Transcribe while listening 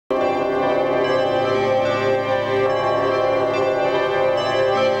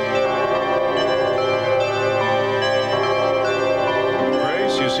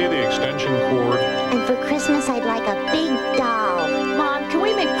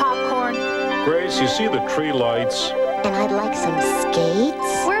Grace, you see the tree lights? And I'd like some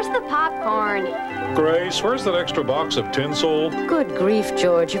skates. Where's the popcorn? Grace, where's that extra box of tinsel? Good grief,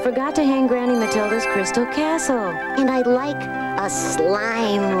 George. You forgot to hang Granny Matilda's crystal castle. And I'd like a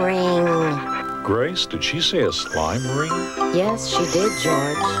slime ring. Grace, did she say a slime ring? Yes, she did,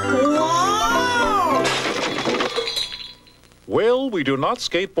 George. Whoa! Well, we do not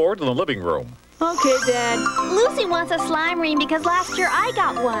skateboard in the living room. Okay, Dad. Lucy wants a slime ring because last year I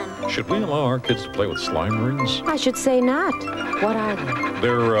got one. Should we allow our kids to play with slime rings? I should say not. What are they?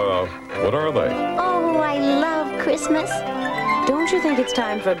 What are they? Oh, I love Christmas. Don't you think it's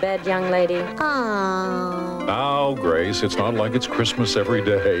time for bed, young lady? Oh. Now, Grace, it's not like it's Christmas every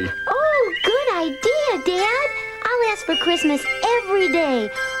day. Oh, good idea, Dad. I'll ask for Christmas every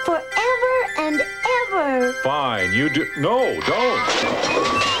day, forever and ever. Fine, you do. No,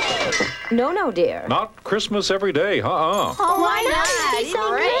 don't. No, dear. Not Christmas every day, Oh, why not? It's so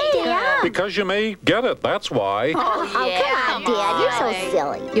great, Dad. Because you may get it, that's why. Oh, Oh, come on, Dad. You're so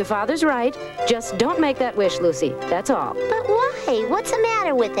silly. Your father's right. Just don't make that wish, Lucy. That's all. But why? What's the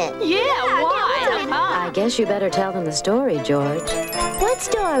matter with it? Yeah, why? I guess you better tell them the story, George. What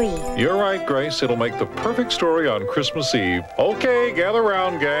story? You're right, Grace. It'll make the perfect story on Christmas Eve. Okay, gather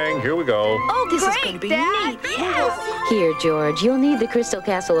round, gang. Here we go. Oh, This great, is going to be Dad. neat. Yes. Here, George, you'll need the crystal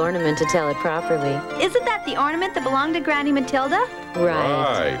castle ornament to tell it properly. Isn't that the ornament that belonged to Granny Matilda?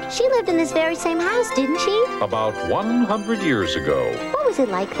 Right. Right. She lived in this very same house, didn't she? About 100 years ago. What was it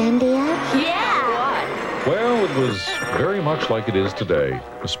like then, Dad? Yeah. Well, it was very much like it is today,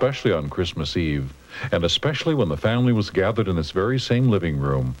 especially on Christmas Eve, and especially when the family was gathered in this very same living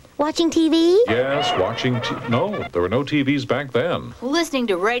room. Watching TV? Yes, watching no, there were no TVs back then. Listening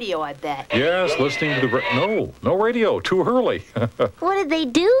to radio, I bet. Yes, listening to no radio, too early. What did they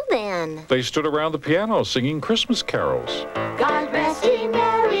do then? They stood around the piano singing Christmas carols. God rest ye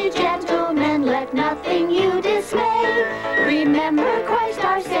merry gentlemen, let nothing you dismay. Remember Christ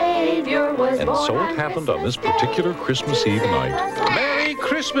our Savior was And born so on it happened on this Christmas particular Day. Christmas Eve night. Merry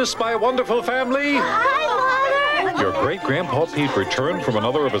Christmas, my wonderful family! Hi, Father! Your great-grandpa Pete returned from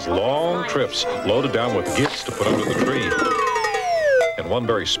another of his long trips, loaded down with gifts to put under the tree. And one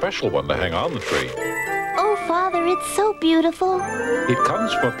very special one to hang on the tree. Oh, Father, it's so beautiful. It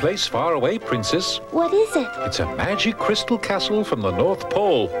comes from a place far away, Princess. What is it? It's a magic crystal castle from the North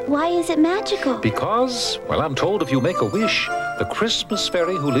Pole. Why is it magical? Because, well, I'm told if you make a wish, the Christmas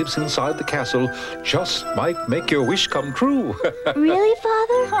fairy who lives inside the castle just might make your wish come true. Really,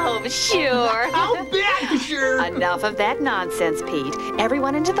 Father? Oh, sure. I'll bet, sure. Enough of that nonsense, Pete.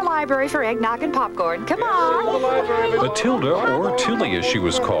 Everyone into the library for eggnog and popcorn. Come on. Matilda, or Tilly as she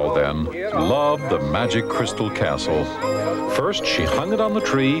was called then, loved the magic crystal castle. First, she hung it on the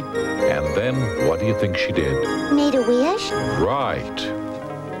tree, and then what do you think she did? Made a wish? Right.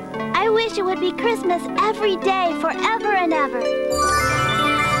 I wish it would be Christmas every day, forever and ever.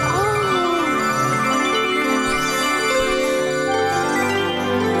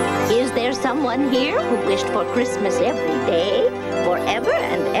 Is there someone here who wished for Christmas every day, forever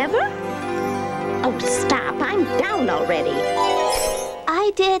and ever? Oh, stop. I'm down already.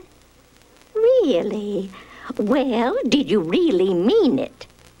 I did. Really? Well, did you really mean it?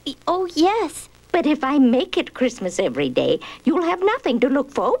 Oh, yes. But if I make it Christmas every day, you'll have nothing to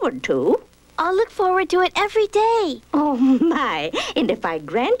look forward to. I'll look forward to it every day. Oh, my. And if I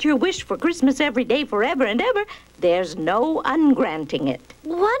grant your wish for Christmas every day, forever and ever, there's no ungranting it.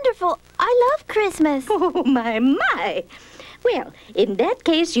 Wonderful. I love Christmas. Oh, my. Well, in that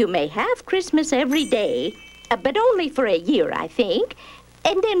case, you may have Christmas every day, but only for a year, I think.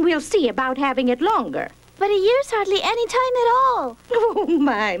 And then we'll see about having it longer. But a year's hardly any time at all. Oh,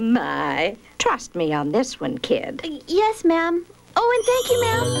 my. Trust me on this one, kid. Yes, ma'am. Oh, and thank you,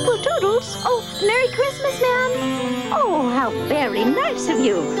 ma'am. Well, toodles. Oh, Merry Christmas, ma'am. Oh, how very nice of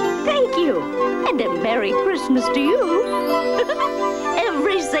you. Thank you. And a Merry Christmas to you.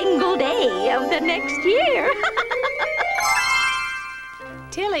 Every single day of the next year.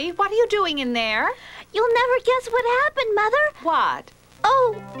 Tilly, what are you doing in there? You'll never guess what happened, Mother. What?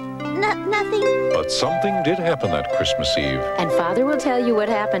 Oh, nothing. But something did happen that Christmas Eve. And Father will tell you what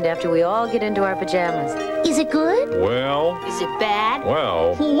happened after we all get into our pajamas. Is it good? Well, Is it bad?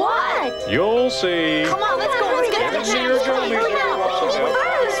 well, What? you'll see. Come on, let's go. Let's get to the channel. Okay, come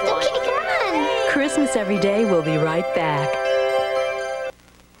on. Christmas every day will be right back.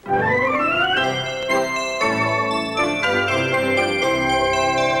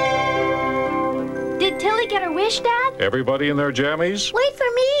 Did Tilly get her wish, Dad? Everybody in their jammies? Wait for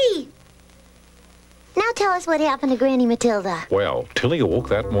me. Now tell us what happened to Granny Matilda. Well, Tilly awoke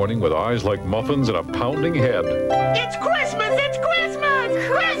that morning with eyes like muffins and a pounding head. It's Christmas! It's Christmas!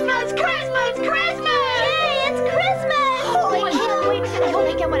 Christmas! Christmas!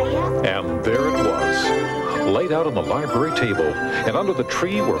 laid out on the library table. And under the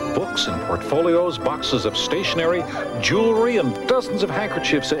tree were books and portfolios, boxes of stationery, jewelry, and dozens of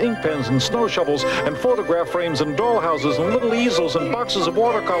handkerchiefs and ink pens and snow shovels and photograph frames and dollhouses and little easels and boxes of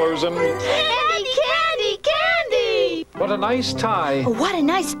watercolors and... Candy, candy, candy! What a nice tie. Oh, what a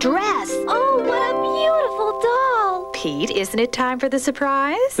nice dress. Oh, what a beautiful doll! Pete, isn't it time for the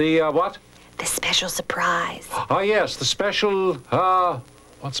surprise? The, what? The special surprise. Ah, yes, the special,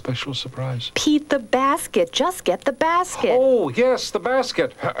 what special surprise? Pete, the basket. Just get the basket. Oh, yes, the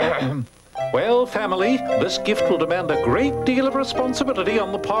basket. Well, family, this gift will demand a great deal of responsibility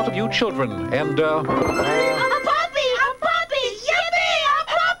on the part of you children. And, A puppy! A puppy! Yippee! A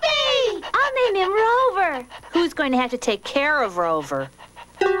puppy! I'll name him Rover. Who's going to have to take care of Rover?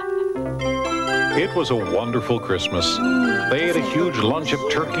 it was a wonderful Christmas. They ate a huge lunch of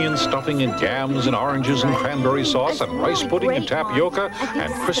turkey and stuffing and yams and oranges and cranberry sauce and rice pudding and tapioca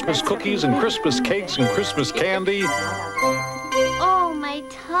and Christmas cookies and Christmas cakes and Christmas candy. Oh, my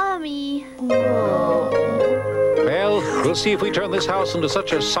tummy. Well, we'll see if we turn this house into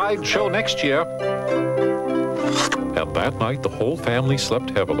such a sideshow next year. And that night, the whole family slept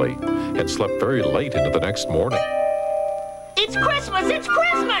heavily and slept very late into the next morning. It's Christmas! It's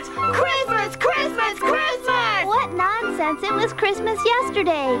Christmas! Christmas! Christmas! Christmas! What nonsense. It was Christmas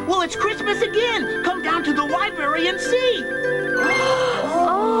yesterday. Well, it's Christmas again. Come down to the library and see.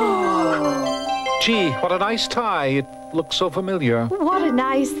 Gee, what a nice tie. It looks so familiar. What a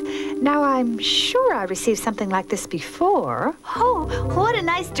nice... Now, I'm sure I received something like this before. Oh, what a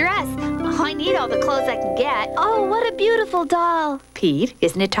nice dress. Oh, I need all the clothes I can get. Oh, what a beautiful doll. Pete,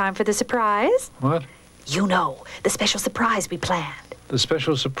 isn't it time for the surprise? What? You know, the special surprise we planned. The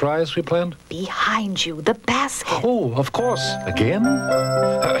special surprise we planned? Behind you, the basket. Oh, of course. Again?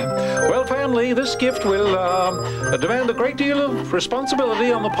 Well, family, this gift will demand a great deal of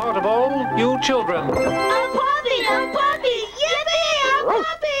responsibility on the part of all you children. A puppy! A puppy! Yippee! A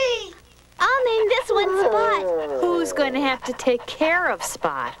puppy! I'll name this one Spot. Who's going to have to take care of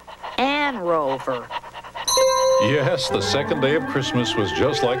Spot and Rover? Yes, the second day of Christmas was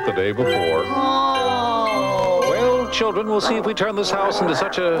just like the day before. Well, children, we'll see if we turn this house into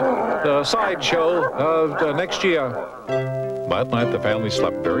such a sideshow next year. That night, the family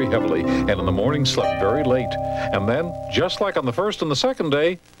slept very heavily, and in the morning slept very late. And then, just like on the first and the second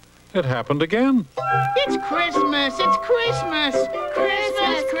day, it happened again. It's Christmas! It's Christmas!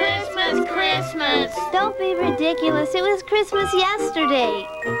 Christmas! Christmas! Christmas! Don't be ridiculous. It was Christmas yesterday.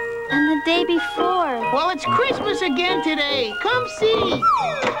 And the day before. Well, it's Christmas again today. Come see.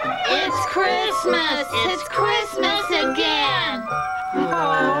 It's Christmas. It's Christmas again.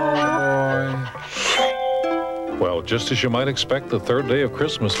 Well, just as you might expect, the third day of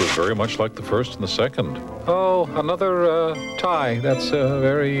Christmas was very much like the first and the second. Oh, another tie. That's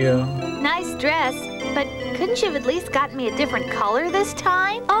very... Nice dress. But couldn't you have at least gotten me a different color this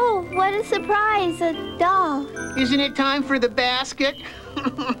time? Oh, what a surprise. A doll. Isn't it time for the basket?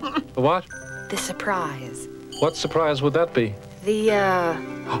 What? The surprise. What surprise would that be? The,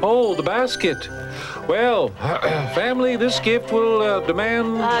 Oh, the basket. Well, family, this gift will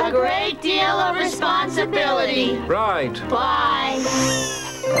demand... A great deal of responsibility. Right. Bye.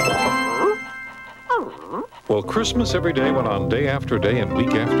 Well, Christmas every day went on day after day and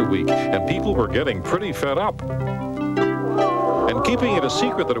week after week, and people were getting pretty fed up. And keeping it a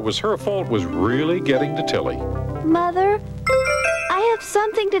secret that it was her fault was really getting to Tilly. Mother, I have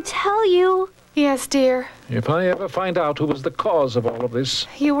something to tell you. Yes, dear. If I ever find out who was the cause of all of this...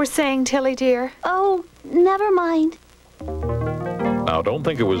 You were saying, Tilly, dear. Oh, never mind. Now, don't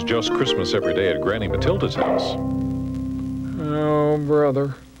think it was just Christmas every day at Granny Matilda's house. Oh,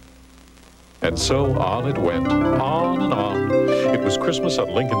 brother. And so on it went, on and on. It was Christmas on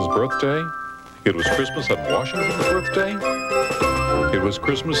Lincoln's birthday. It was Christmas on Washington's birthday. It was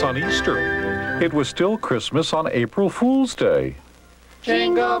Christmas on Easter. It was still Christmas on April Fool's Day.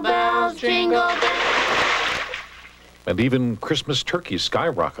 Jingle bells, jingle bells. And even Christmas turkey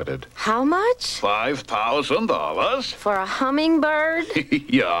skyrocketed. How much? $5,000. For a hummingbird?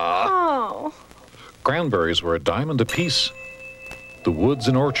 Yeah. Oh. Cranberries were a diamond apiece. The woods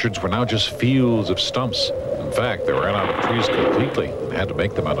and orchards were now just fields of stumps. In fact, they ran out of trees completely and had to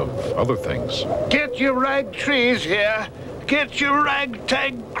make them out of other things. Get your rag trees here. Get your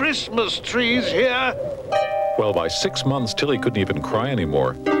ragtag Christmas trees here. Well, by 6 months, Tilly couldn't even cry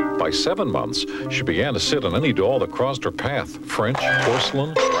anymore. By 7 months, she began to sit on any doll that crossed her path. French,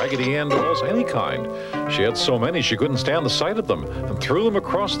 porcelain, Raggedy Ann dolls, any kind. She had so many she couldn't stand the sight of them and threw them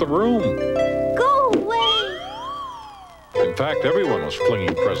across the room. Go away. In fact, everyone was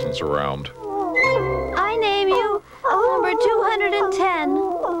flinging presents around. I name you number 210.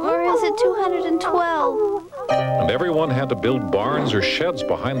 Or is it 212? And everyone had to build barns or sheds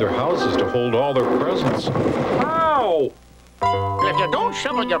behind their houses to hold all their presents. Ow! If you don't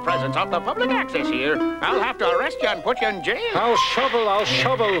shovel your presents off the public access here, I'll have to arrest you and put you in jail. I'll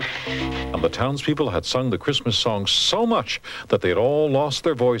shovel. And the townspeople had sung the Christmas song so much that they had all lost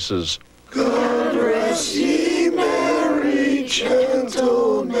their voices. God rest ye merry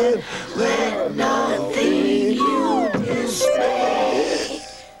gentlemen, let nothing you dismay.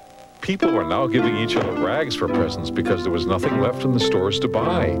 People were now giving each other rags for presents because there was nothing left in the stores to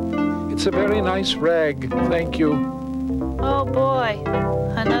buy. It's a very nice rag, thank you. Oh, boy.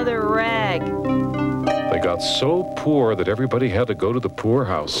 Another rag. They got so poor that everybody had to go to the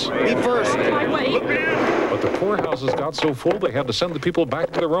poorhouse. Me first. But the poorhouses got so full they had to send the people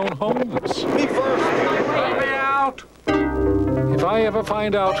back to their own homes. Me first. Let me out. If I ever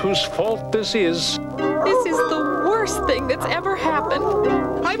find out whose fault this is... This is the worst thing that's ever happened.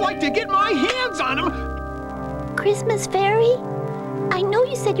 I'd like to get my hands on him. Christmas fairy? I know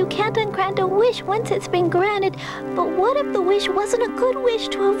you said you can't ungrant a wish once it's been granted, but what if the wish wasn't a good wish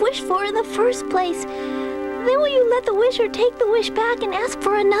to have wished for in the first place? Then will you let the wisher take the wish back and ask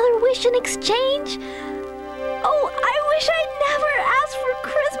for another wish in exchange? Oh, I wish I'd never asked for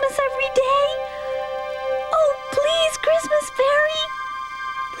Christmas every day. Oh, please, Christmas fairy.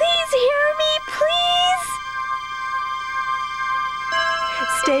 Please hear me, please.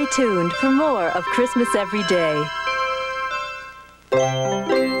 Stay tuned for more of Christmas Every Day.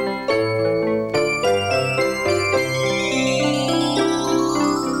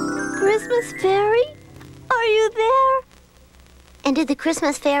 Christmas fairy? Are you there? And did the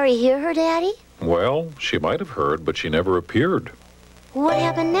Christmas fairy hear her, Daddy? Well, she might have heard, but she never appeared. What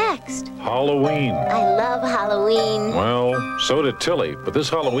happened next? Halloween. I love Halloween. Well, so did Tilly, but this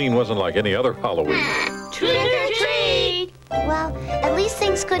Halloween wasn't like any other Halloween. Trick or treat! Well, at least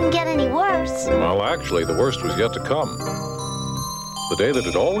things couldn't get any worse. Well, actually, the worst was yet to come. The day that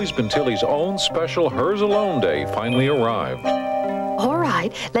had always been Tilly's own special hers alone day finally arrived. All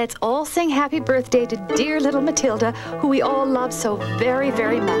right, let's all sing happy birthday to dear little Matilda, who we all love so very,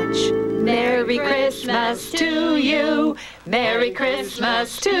 very much. Merry Christmas to you. Merry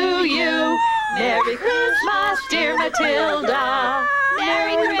Christmas to you. Merry Christmas, dear Matilda.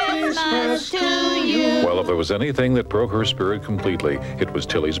 Merry Christmas to you. Well, if there was anything that broke her spirit completely, it was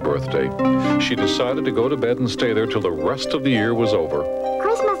Tilly's birthday. She decided to go to bed and stay there till the rest of the year was over.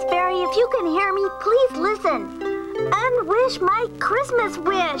 Christmas fairy, if you can hear me, please listen. Unwish my Christmas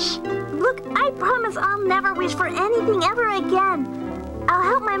wish. Look, I promise I'll never wish for anything ever again. I'll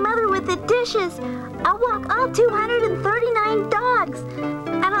help my mother with the dishes. I'll walk all 239 dogs.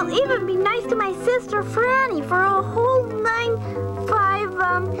 And I'll even be nice to my sister Franny for a whole 3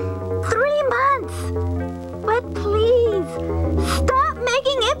 months. But please, stop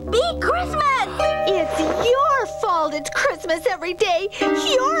making it be Christmas. It's your fault it's Christmas every day.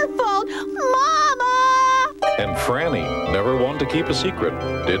 Your fault, Mama! And Franny, never one to keep a secret,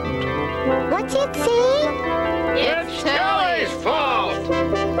 didn't. What's it saying? It's Tilly's fault.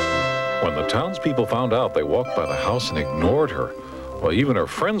 When the townspeople found out, they walked by the house and ignored her. Well, even her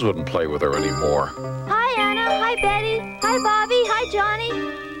friends wouldn't play with her anymore. Hi, Anna. Hi, Betty. Hi, Bobby. Hi, Johnny.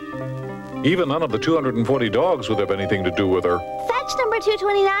 Even none of the 240 dogs would have anything to do with her. Fetch number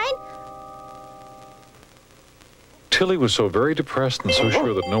 229. Tilly was so very depressed and so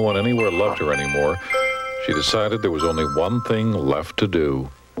sure that no one anywhere loved her anymore, she decided there was only one thing left to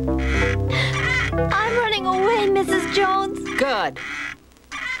do. I'm running away, Mrs. Jones. Good.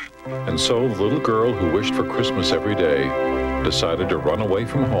 And so the little girl who wished for Christmas every day decided to run away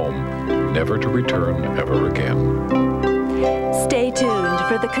from home, never to return ever again. Stay tuned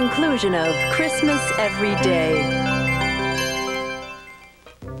for the conclusion of Christmas Every Day.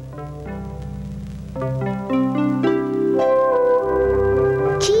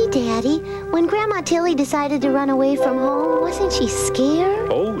 Gee, Daddy, when Grandma Tilly decided to run away from home, wasn't she scared?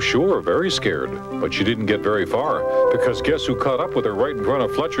 Oh, sure, very scared. But she didn't get very far, because guess who caught up with her right in front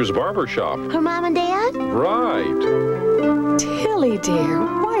of Fletcher's barber shop? Her mom and dad? Right. Tilly, dear,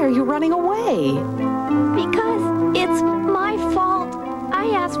 why are you running away? Because it's my fault. I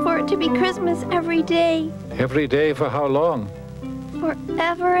asked for it to be Christmas every day. Every day for how long?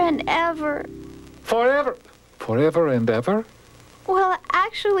 Forever and ever. Forever. Forever and ever? Well,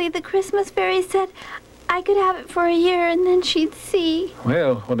 actually, the Christmas fairy said I could have it for a year and then she'd see.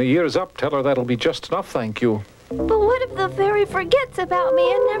 Well, when the year's up, tell her that'll be just enough, thank you. But what if the fairy forgets about me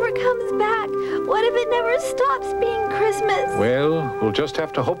and never comes back? What if it never stops being Christmas? Well, we'll just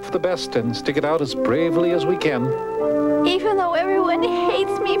have to hope for the best and stick it out as bravely as we can. Even though everyone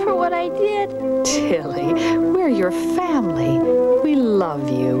hates me for what I did. Tilly, we're your family. We love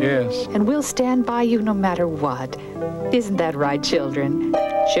you. Yes. And we'll stand by you no matter what. Isn't that right, children?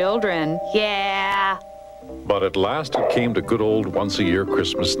 Children. Yeah. But at last it came to good old once-a-year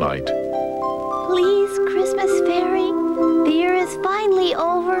Christmas night. Please, Christmas Fairy. The year is finally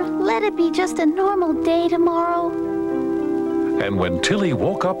over. Let it be just a normal day tomorrow. And when Tilly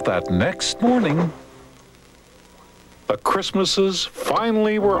woke up that next morning, the Christmases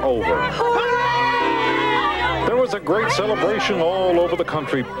finally were over. There was a great celebration all over the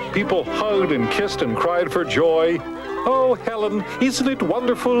country. People hugged and kissed and cried for joy. Oh, Helen, isn't it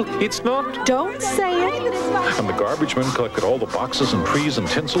wonderful? It's not? Don't say it. And the garbage men collected all the boxes and trees and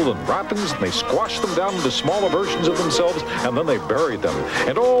tinsel and wrappings, and they squashed them down into smaller versions of themselves, and then they buried them.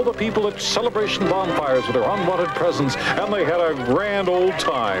 And all the people at celebration bonfires with their unwanted presents, and they had a grand old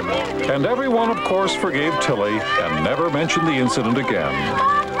time. And everyone, of course, forgave Tilly and never mentioned the incident again.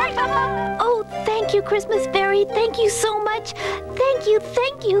 Oh, thank you, Christmas Fairy. Thank you so much. Thank you,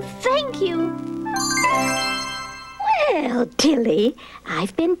 thank you, thank you. Well, Tilly,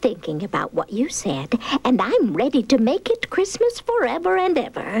 I've been thinking about what you said, and I'm ready to make it Christmas forever and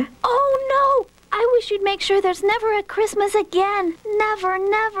ever. Oh, no. I wish you'd make sure there's never a Christmas again. Never,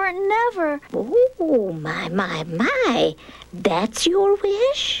 never, never. Oh, my. That's your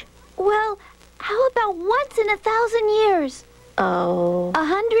wish? Well, how about once in 1,000 years? Oh.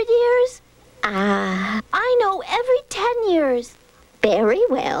 100 years? I know, every 10 years. Very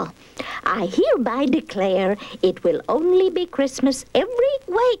well. I hereby declare it will only be Christmas every...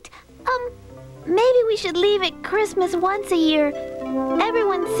 Wait, maybe we should leave it Christmas once a year.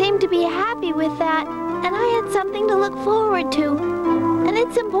 Everyone seemed to be happy with that, and I had something to look forward to. And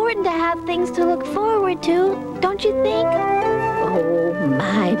it's important to have things to look forward to, don't you think? Oh,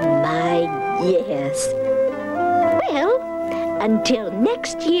 my, yes. Well, until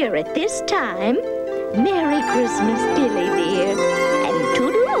next year at this time, Merry Christmas, Tilly dear, and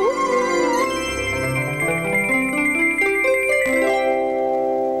toodaloo.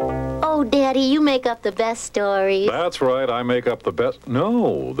 Oh, Daddy, you make up the best stories. That's right, I make up the best.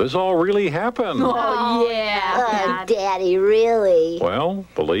 No, this all really happened. Oh, yeah. Daddy, really? Well,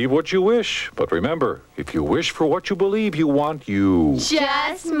 believe what you wish. But remember, if you wish for what you believe you want, you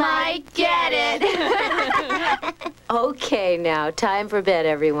Just might get it. Okay, now, time for bed,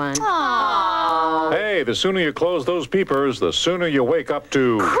 everyone. Aww. Hey, the sooner you close those peepers, the sooner you wake up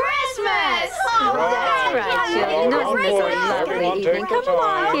to... Christmas! Oh, that's right, children. Oh, Isn't this boy, a lovely everyone evening? take your Come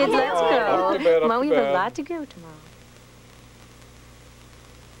on, time. kids, let's Up go. to bed, up Come on, to we have a bed. lot to go tomorrow.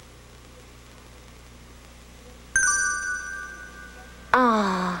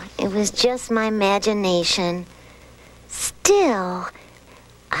 Ah, it was just my imagination. Still,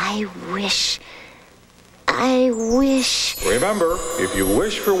 I wish... Remember, if you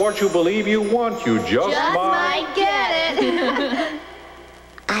wish for what you believe you want, you just might... get it.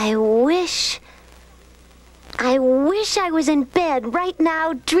 I wish I was in bed right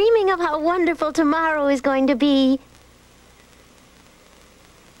now, dreaming of how wonderful tomorrow is going to be.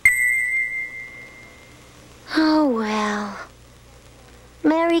 Oh, well.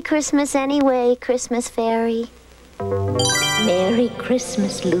 Merry Christmas anyway, Christmas Fairy. Merry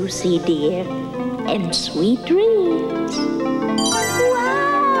Christmas, Lucy dear, and sweet dreams.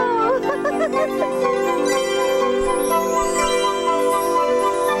 Wow!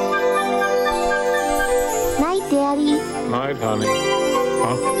 Night, Daddy. Night, honey.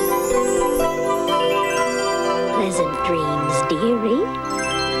 Huh? Pleasant dreams, dearie.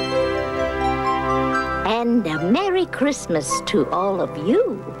 And a Merry Christmas to all of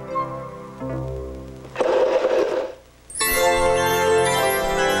you.